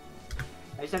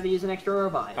 I just have to use an extra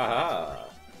revive. Haha.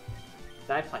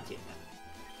 I have plenty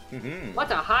of them. Mm-hmm.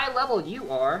 What a high level you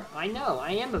are. I know,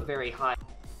 I am a very high.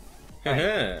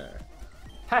 Haha.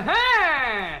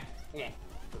 Ha-ha! Okay,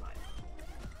 revive.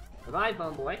 Revive,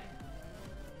 Bone Boy.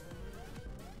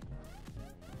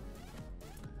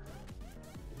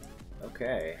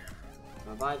 Okay.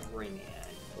 Revive Rayman.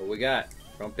 What we got?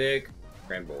 Grumpig,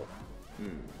 Granbull.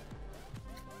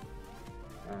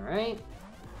 Alright.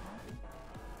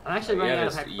 I'm actually running out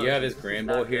of hyper potions. You have his This is Granbull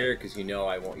not here good. because you know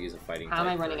I won't use a fighting How am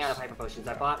I type running out of first. hyper potions?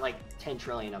 I bought like 10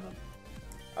 trillion of them.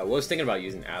 I was thinking about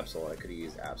using Absol. I could have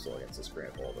used Absol against this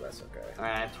Granbull, but that's okay.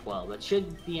 Alright, I have 12. That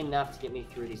should be enough to get me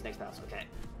through these next battles. Okay.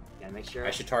 Gotta make sure.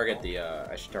 I should target the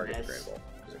Granbull.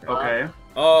 Okay.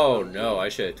 Oh no, I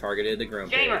should have targeted the Grumpig.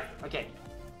 Gamer! Okay.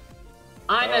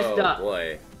 I messed up. Oh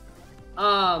boy.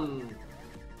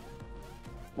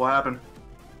 What happened?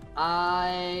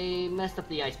 I messed up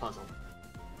the ice puzzle.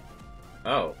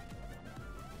 Oh.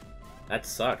 That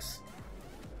sucks.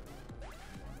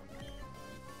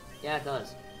 Yeah, it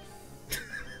does.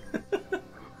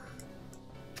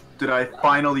 Did I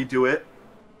finally do it?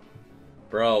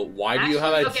 Bro, why do you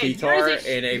have a Actually, okay, T-Tar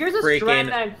in a here's a strat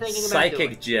that I'm freaking thinking about doing.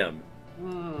 psychic gym?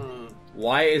 Hmm.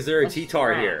 Why is there a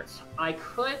T-Tar here? I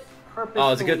could purposely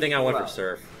Oh, it's a good thing I went for throw.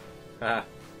 Surf. Ah.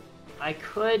 I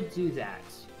could do that.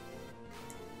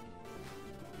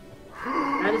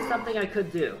 That is something I could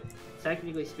do,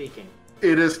 technically speaking.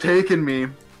 It has taken me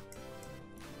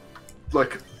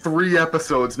like 3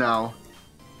 episodes now,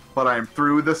 but I'm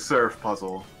through the surf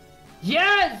puzzle.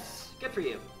 Yes! Good for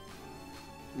you.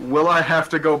 Will I have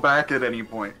to go back at any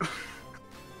point?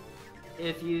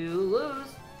 If you lose.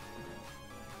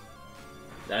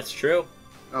 That's true.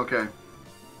 Okay.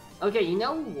 Okay, you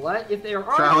know what? If there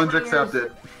are Challenge players...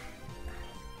 accepted.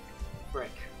 Frick.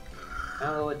 I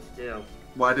don't know what to do.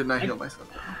 Why didn't I heal myself?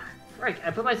 Frick,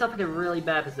 I put myself in a really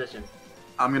bad position.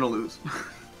 I'm gonna lose.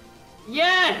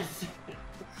 Yes!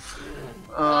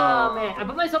 Oh man, I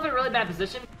put myself in a really bad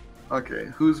position. Okay,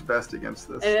 who's best against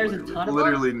this? And there's a literally, ton of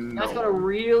literally them. no. That's gonna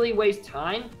really waste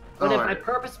time. But if I Alright,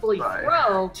 purposefully bye.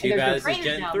 throw, and Too there's bad no this is trainers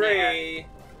Gen down 3. there,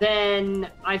 then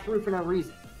I threw for no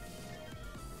reason.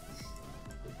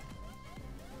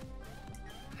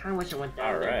 Kinda wish I went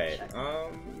down there.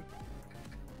 Alright,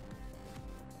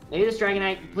 Maybe this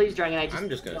Dragonite, please Dragonite. I'm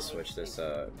just gonna switch this,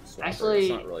 Swampert. Actually- It's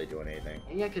not really doing anything.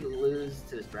 Maybe I could lose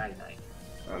to this Dragonite.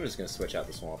 I'm just gonna switch out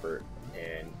the Swampert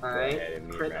and go Alright, ahead and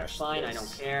meat crit, mash that's fine, I this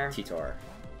don't care. T-Tar.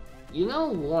 You know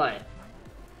what?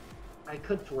 I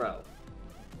could throw.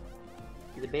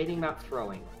 I'm debating about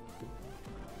throwing.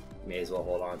 May as well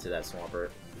hold on to that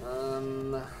Swampert.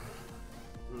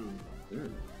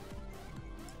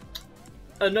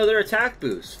 Another attack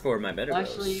boost for my Metagross.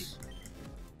 Actually,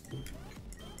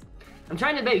 I'm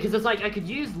trying to debate because it's like I could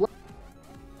use,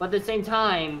 but at the same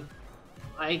time,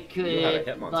 I could You have a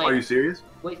Hitmonlee. like Are you serious?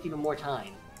 waste even more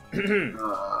time.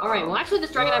 All right. Well, actually,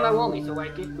 this Dragonite might won't me, so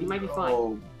we might be fine.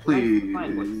 Oh, We might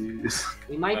be please.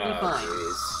 We might be fine.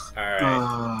 Alright.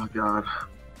 Oh, God.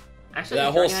 Actually, That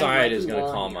this whole Dragonite side might is be gonna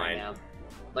won't calm me right mine. now.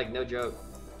 Like no joke.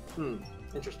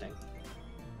 Interesting.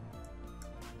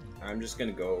 I'm just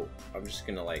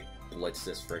gonna like blitz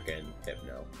this frickin'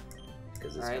 Hypno.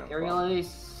 Because it's All right, kind Aerial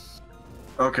Ace.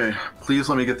 Okay, please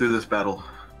let me get through this battle.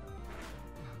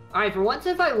 All right, for once,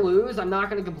 if I lose, I'm not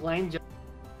gonna complain. Just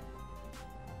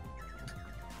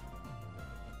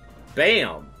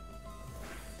BAM!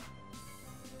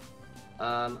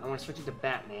 I want to switch it to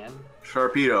Batman.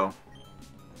 Sharpedo,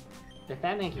 If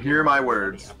Batman can Hear get my it,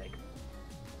 words. that'd be epic.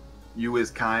 you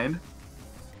is kind.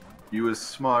 You is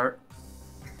smart.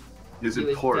 You is You is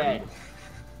important. dead.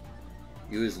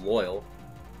 You is loyal.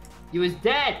 You is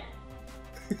dead.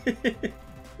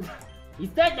 He's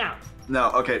dead now.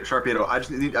 No, okay, Sharpedo, I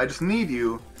just need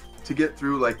you to get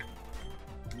through like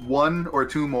 1 or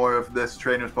 2 more of this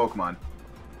trainer's Pokemon.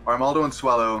 Armaldo and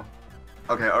Swallow.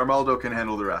 Okay, Armaldo can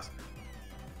handle the rest.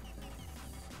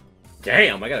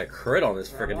 Damn, I got a crit on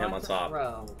this I frickin' him want on to top.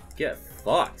 throw. Get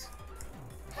fucked.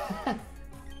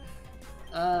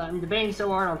 I'm debating so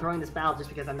hard on throwing this battle just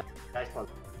because I'm not dice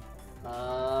puzzle.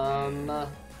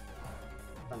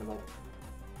 Thunderbolt.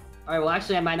 All right, well,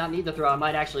 actually, I might not need to throw. I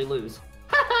might actually lose.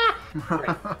 Great.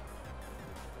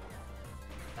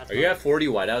 That's Are you fine. at 40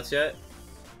 whiteouts yet?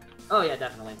 Oh yeah,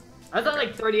 definitely. I was at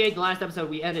like 38 the last episode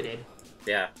we edited.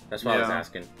 Yeah, that's what I was Yeah.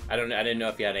 asking. I didn't know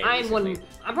if you had any. I'm recently.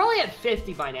 I'm probably at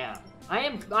 50 by now. I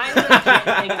legit think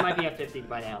I might be at 50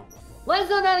 by now. Let us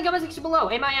know down in the comment section below.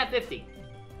 Am I at 50?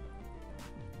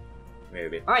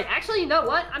 Maybe. All right, actually, you know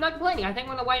what? I'm not complaining. I think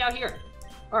I'm gonna white out here.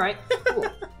 All right, cool.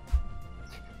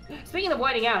 Speaking of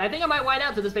whiting out, I think I might white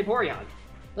out to this Vaporeon.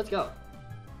 Let's go.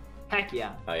 Heck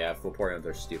yeah. Oh yeah, Vaporeons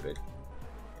are stupid.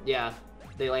 Yeah,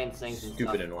 they land things and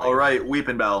Stupid stuff. and white. Alright,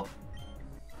 Weeping Bell.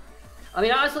 I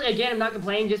mean, honestly, again, I'm not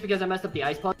complaining just because I messed up the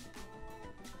ice puzzle.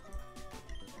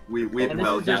 Weeping And this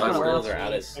Bell. is just That's gonna where last they're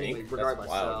out me of sync. anyways, That's regardless,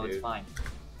 wild, so dude. it's fine.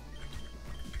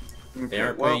 They Okay,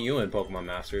 aren't well, putting you in Pokemon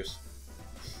Masters.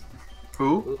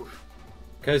 Who? Oof.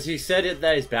 Because he said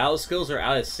that his battle skills are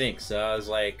out of sync, so I was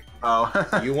like,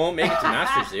 Oh. you won't make it to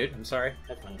Masters, dude. I'm sorry.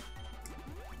 That's funny.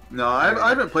 No, I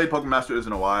haven't played Pokemon Masters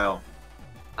in a while.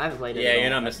 I haven't played it. Yeah, at you're all.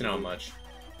 not missing out much.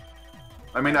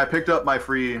 I mean, I picked up my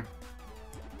free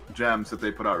gems that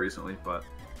they put out recently, but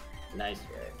Nice.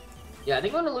 Yeah, I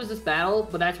think I'm gonna lose this battle,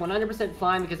 but that's 100%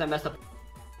 fine because I messed up.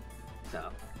 So,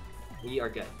 we are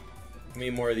good. I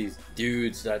need more of these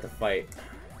dudes that I have to fight.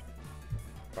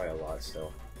 Probably a lot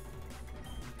still.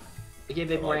 Okay,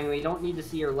 Big Boring, we don't need to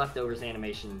see your leftovers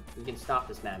animation. You can stop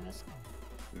this madness.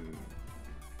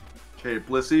 okay,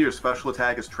 Blissey, your special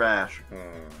attack is trash.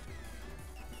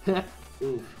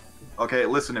 Oof. Okay,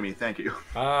 listen to me, thank you.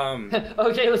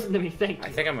 Okay, listen to me, thank you. I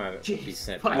think I'm gonna be Jeez,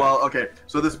 sent fuck. back. Well, okay,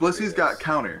 so this Blissey's got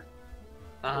counter,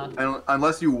 and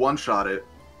unless you one-shot it,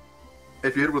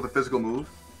 if you hit it with a physical move,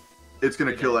 it's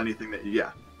gonna kill anything that you.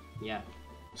 Yeah.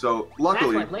 So That's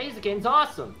luckily, why Blaziken's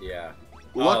awesome. Yeah.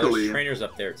 luckily, there's trainers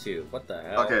up there too. What the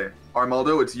hell? okay,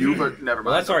 Armaldo, it's you, but never mind.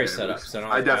 Well, that's already okay, set up, it's- so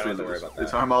I don't definitely have to worry lose. about that.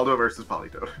 It's Armaldo versus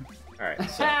Politoed. Alright,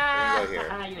 so we're gonna go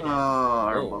here. You're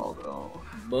Oh, dead. Armaldo.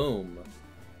 Boom.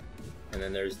 And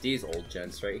then there's these old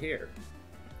gents right here.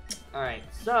 Alright,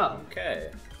 so, Okay.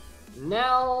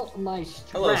 now my strat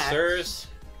Hello, sirs.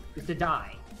 is to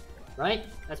die. Right?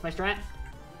 That's my strat?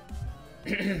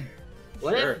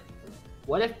 Sure.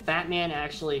 What if Batman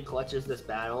actually clutches this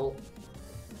battle?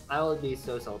 I would be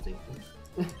so salty.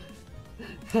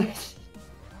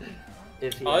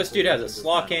 If he Oh, this actually dude has a clutches this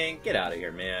Slaw battle. King. Get out of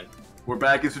here, man. We're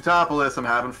back in Sutopolis. I'm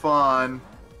having fun.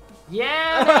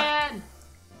 Yeah, man!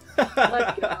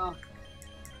 Let's go.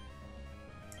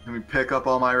 Let me pick up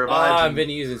all my Oh, revives. I've and- been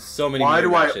using so many Why mirror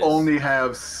do I matches. only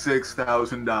have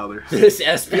 $6,000? This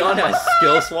Espeon has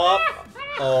skill swap?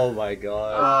 Oh my Oh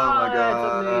god. my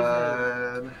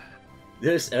that's god.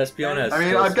 This Espeon has I mean,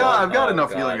 skill I've got swap. Oh, enough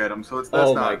god. healing items, so that's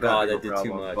Oh not my god, big of that a did too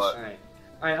problem, much. but- Alright.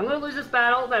 Alright, I'm gonna lose this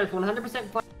battle. That is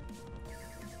 100% fun.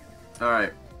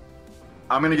 Alright.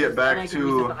 I'm gonna get back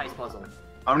to the heist puzzle.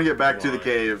 I'm gonna get back to the Why?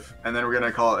 cave, and then we're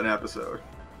gonna call it an episode.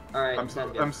 Alright, I'm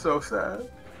sounds good. so sad.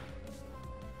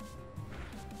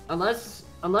 Unless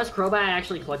Crobat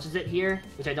actually clutches it here,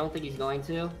 which I don't think he's going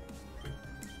to,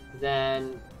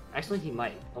 then actually he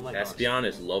might. Oh my gosh. Espeon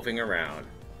is loafing around.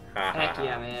 Ha ha Heck ha.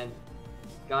 yeah, man.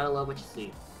 Gotta love what you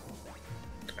see.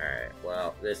 Alright,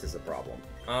 well, this is a problem.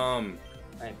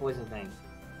 Alright, poison thing.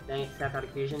 Dang it, snap out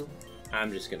of fusion.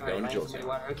 I'm just gonna Alright, go minus into 20 Jolteon.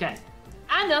 water. Okay.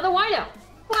 Another whiteout!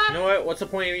 What? You know what? What's the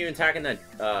point of even attacking that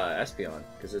Espeon?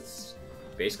 Because it's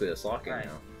basically a Slaw King Alright.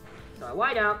 now. So I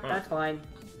white out, Huh. that's fine.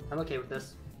 I'm okay with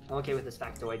this. I'm okay with this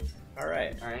factoid.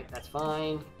 Alright, Alright, that's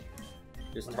fine.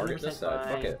 just target this 100% side.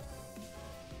 Fuck fine. it.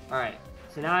 Alright,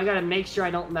 so now I gotta make sure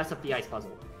I don't mess up the ice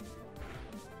puzzle.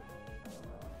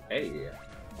 Hey,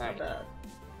 not Alright. bad.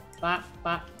 Bop,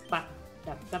 bop, bop,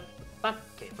 bop, bop, bop.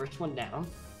 Okay, first one down.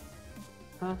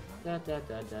 Huh? Da, da,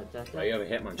 da, da, da, Oh, you have a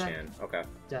Hitmonchan. Okay.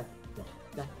 da, da,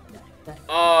 da, da, da,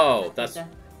 Oh, da,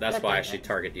 that's why I should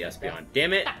target the Espeon.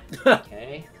 Damn it!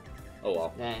 Okay, Oh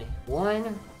well. then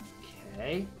one.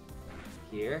 Okay.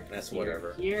 Here. That's here,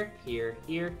 whatever. Here, here,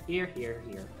 here, here, here,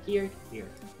 here, here, here.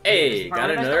 Hey, This is got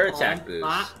part of another the attack best boost.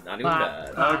 bop, Not even bop,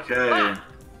 bad. bop, Okay. bop.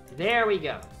 There we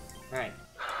go. Alright.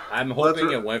 I'm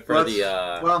hoping it went for the.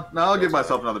 Well, now I'll give that's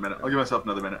myself all. another minute. I'll give myself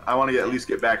another minute. I want to at least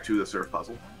get back to the surf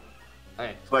puzzle,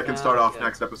 Alright. so I can start sounds off good.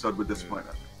 next episode with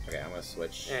disappointment. Okay, I'm gonna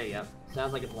switch There you go.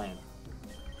 Sounds like a plan.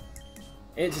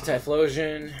 into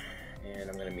Typhlosion, and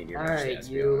I'm gonna Meteor Mash the Alright, Espeon.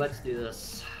 you, let's do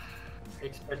this.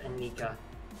 Expert and Nika.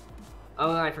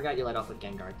 Oh, I forgot you led off with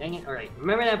Gengar. Dang it. Alright,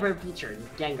 remember that for a feature.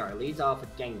 Gengar leads off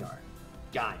with Gengar.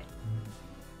 Got it.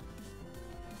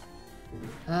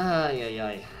 Ay, ay,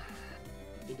 ay.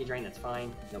 Leaky Drain, that's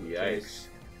fine. Nobody cares. Yikes.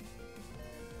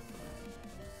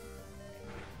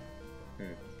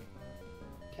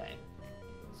 Okay.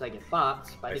 So I get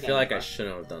bopped by I the feel like I Gengar.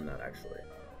 shouldn't have done that actually,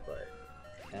 but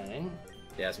Okay.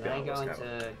 the Then I Espeon go was kind of.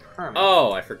 into Kermit.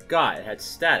 Oh, I forgot. It had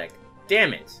static.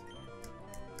 Damn it!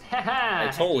 Haha!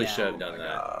 I totally heck should yeah. have done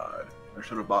that. God, I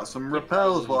should have bought some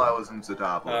repels while I was in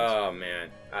Sutopolis. Oh man,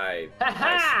 I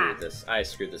screwed this. I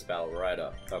screwed this battle right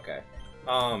up. Okay.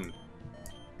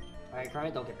 Alright,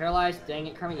 Kermit, don't get paralyzed. Dang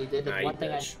it, Kermit, you did the Nah, you one thing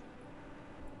bitch.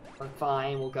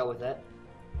 Fine, we'll go with it.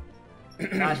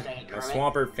 Gosh dang it, My Kermit.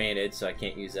 Swampert fainted, so I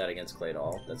can't use that against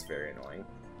Claydol. That's very annoying.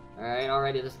 Alright,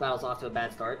 already this battle's off to a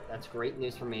bad start. That's great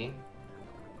news for me.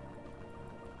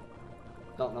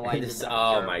 Don't know why you did that.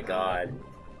 Oh my god.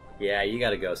 Yeah, you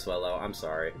gotta go, Swellow. I'm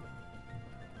sorry.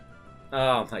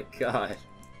 Oh my god.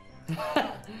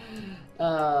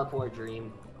 Poor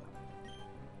Dream.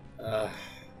 Ugh.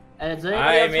 And does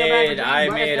anybody else feel bad for I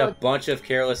cheating? made Let a us bunch of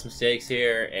careless mistakes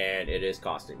here, and it is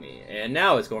costing me. And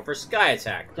now it's going for Sky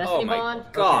Attack. know. Destiny Oh my Bond?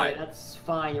 god. Okay, that's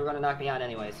fine. You were gonna knock me out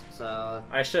anyways, so...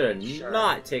 I should have Sure.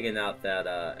 not taken out that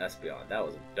Espeon. That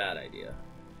was a bad idea.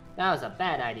 That was a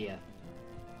bad idea.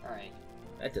 Alright.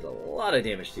 That did a lot of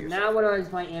damage to yourself. Now what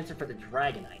is my answer for the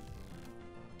Dragonite?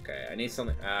 Okay, I need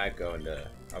something. I'll go into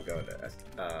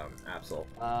Absol.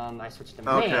 I switched to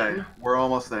Okay, Man. we're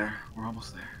almost there. We're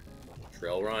almost there.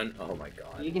 Trail Run. Oh my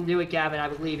god. You can do it, Gavin. I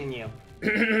believe in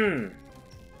you.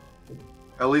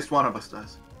 At least one of us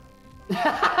does.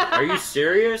 Are you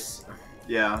serious?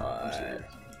 Yeah. I'm serious.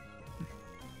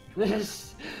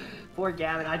 This poor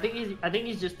Gavin. I think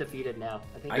he's just defeated now.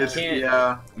 I think I Gavin's- can't-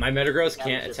 Yeah. My Metagross Gavin's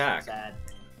can't just attack. sad.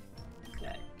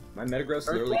 Okay. My Metagross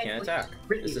literally Earthquake, can't please attack.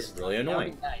 crit This me is time. really That would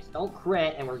annoying. be Nice. Don't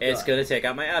crit, and we're good. It's gonna take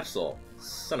out my Absol.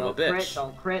 Son of a bitch.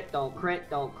 Don't crit, don't crit,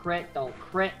 don't crit, don't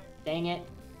crit. Dang it.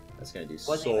 That's gonna do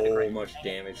Wasn't even a so crit. much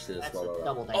damage to the That's a Swallow.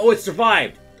 double damage. Oh, it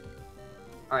survived!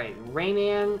 Alright,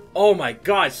 Rayman. Oh my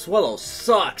god, Swallow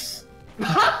sucks!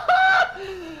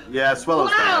 Yeah, Swallow's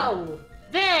bad. Wow!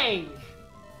 Dang!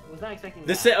 Was not expecting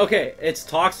This that. okay, it's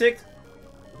toxic,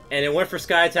 and it went for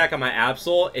Sky Attack on my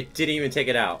Absol. It didn't even take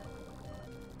it out.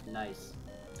 Nice.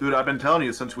 Dude, I've been telling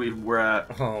you since we were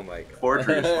at Oh my god.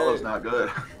 Fortress, Swallow's not good.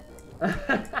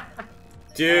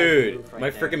 Dude, Move right my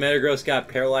there. freaking Metagross got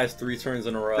paralyzed 3 turns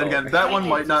in a row. Then again, that one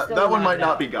might not. Still That one not might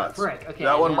not that. be guts. Frick, okay,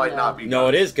 that one now might no. not be. No,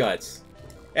 it guts. is Guts.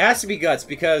 It has to be Guts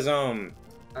because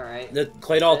Alright. the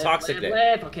Claydol toxic Lip,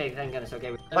 day. lip. Okay, thank goodness.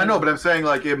 Okay. I know, but I'm saying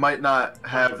like it might not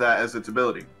have that as its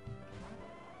ability.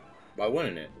 Why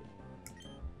wouldn't it?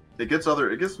 It gets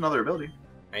another ability.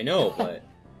 I know, but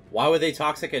why would they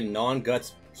toxic a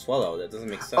non-Guts Swallow? That doesn't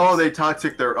make sense. Oh, they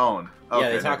toxic their own. Yeah, Okay,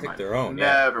 they never toxic mind. their own,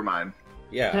 yeah. Never mind.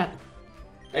 Yeah. There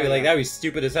Hey, we like go. that'd be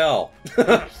stupid as hell.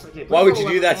 Okay, Why would you level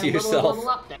do that up, to man, yourself? level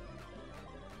up there.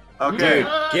 Okay, Dude,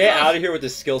 get out of here with the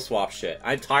skill swap shit.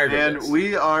 I'm tired of and this.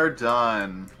 we are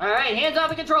done. Alright, hands off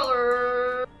the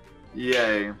controller!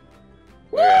 Yay. Woo!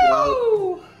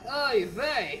 Well- Oy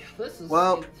vey, this is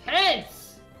Well-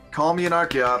 intense! Call me an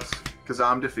Archeops, because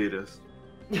I'm defeatist.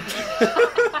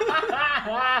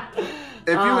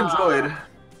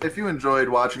 If you enjoyed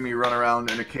watching me run around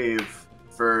in a cave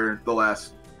for the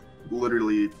last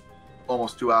literally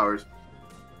almost 2 hours,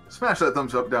 smash that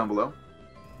thumbs up down below.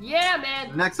 Yeah,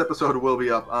 man! Next episode will be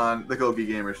up on the Gokey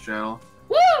Gamers channel,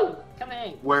 Woo! Come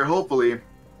in. where hopefully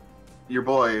your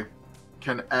boy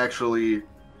can actually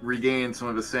regain some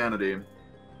of his sanity.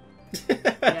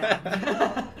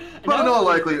 Yeah. But in all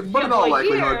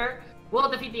likelihood, we'll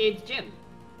defeat the AIDS gym.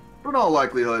 but in all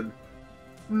likelihood,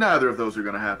 neither of those are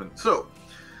going to happen. So,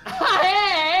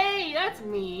 Hey, that's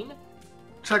mean.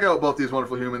 check out both these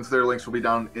wonderful humans. Their links will be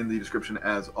down in the description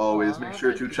as always. Make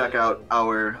sure to check out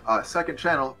our second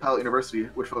channel, Palette University,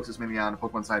 which focuses mainly on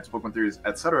Pokemon science, Pokemon theories,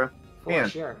 etc. For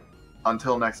And sure.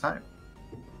 until next time,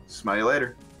 smile you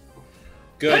later.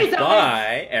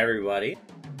 Goodbye, everybody.